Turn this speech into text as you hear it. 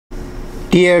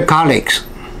Dear colleagues,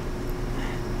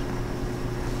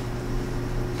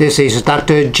 this is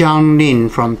Dr. John Lin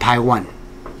from Taiwan.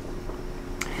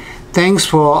 Thanks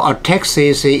for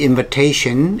Otexe's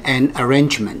invitation and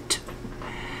arrangement.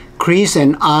 Chris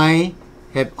and I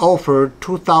have offered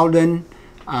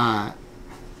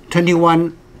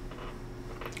 2021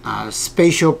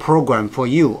 special program for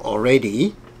you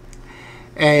already.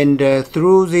 And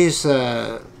through this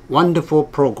wonderful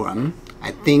program,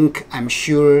 I'm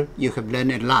sure you have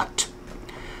learned a lot,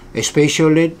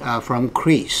 especially from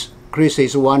Chris. Chris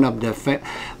is one of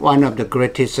the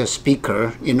greatest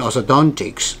speaker in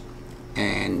orthodontics,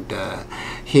 and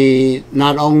he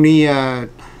not only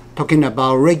talking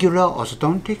about regular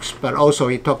orthodontics, but also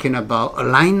he talking about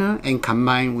aligner and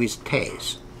combined with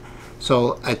tears.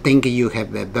 So I think you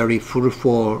have a very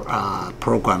fruitful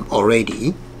program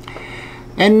already.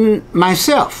 And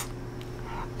myself,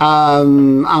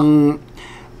 on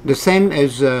the same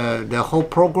as the whole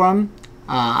program,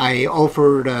 I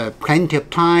offered plenty of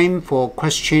time for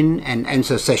question and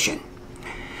answer session.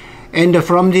 And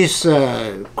from these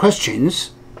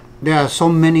questions, there are so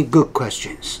many good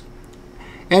questions.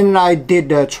 And I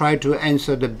did try to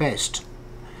answer the best.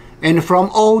 And from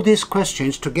all these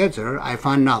questions together, I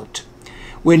found out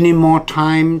we need more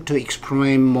time to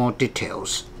explain more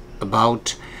details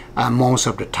about most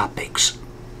of the topics.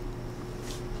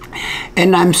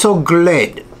 And I'm so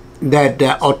glad that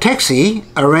Otexe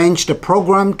arranged the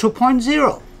program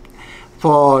 2.0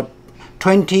 for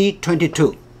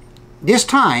 2022. This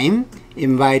time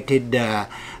invited the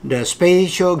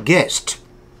special guest,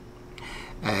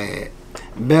 a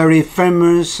very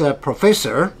famous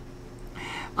professor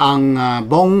on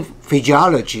bone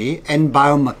physiology and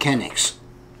biomechanics,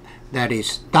 that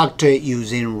is Dr.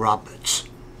 Eugene Roberts.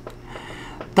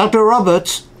 Dr.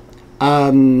 Roberts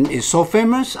is so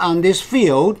famous on this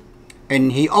field,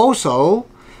 and he also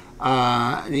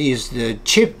is the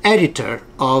chief editor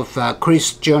of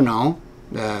Chris Journal,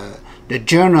 the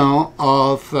Journal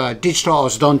of Digital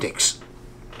Orthodontics.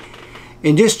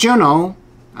 In this journal,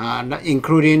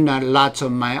 including lots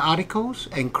of my articles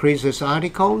and Chris's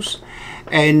articles,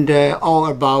 and all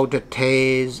about the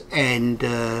tears and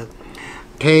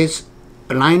tears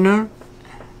aligner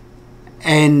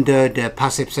and the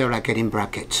passive cell ligating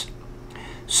brackets.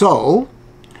 So,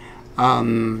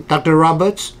 Dr.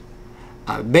 Roberts,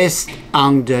 based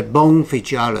on the bone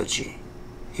physiology,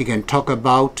 he can talk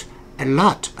about a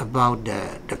lot about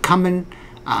the common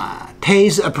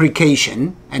tears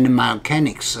application and the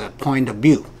biomechanics point of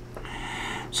view.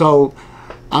 So,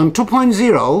 on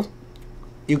 2.0,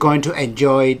 you're going to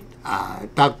enjoy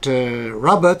Dr.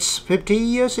 Roberts' 50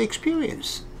 years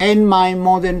experience and my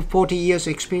more than 40 years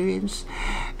experience,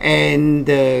 and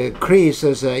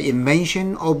Chris's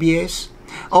invention, OBS.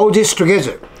 All this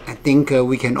together, I think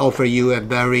we can offer you a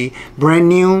very brand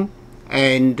new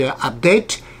and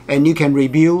update, and you can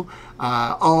review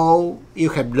all you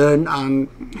have learned on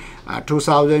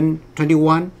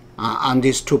 2021 on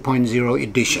this 2.0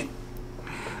 edition.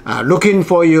 Looking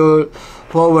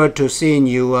forward to seeing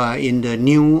you in the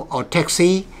new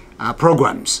Otexe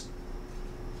programs.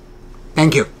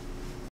 Thank you.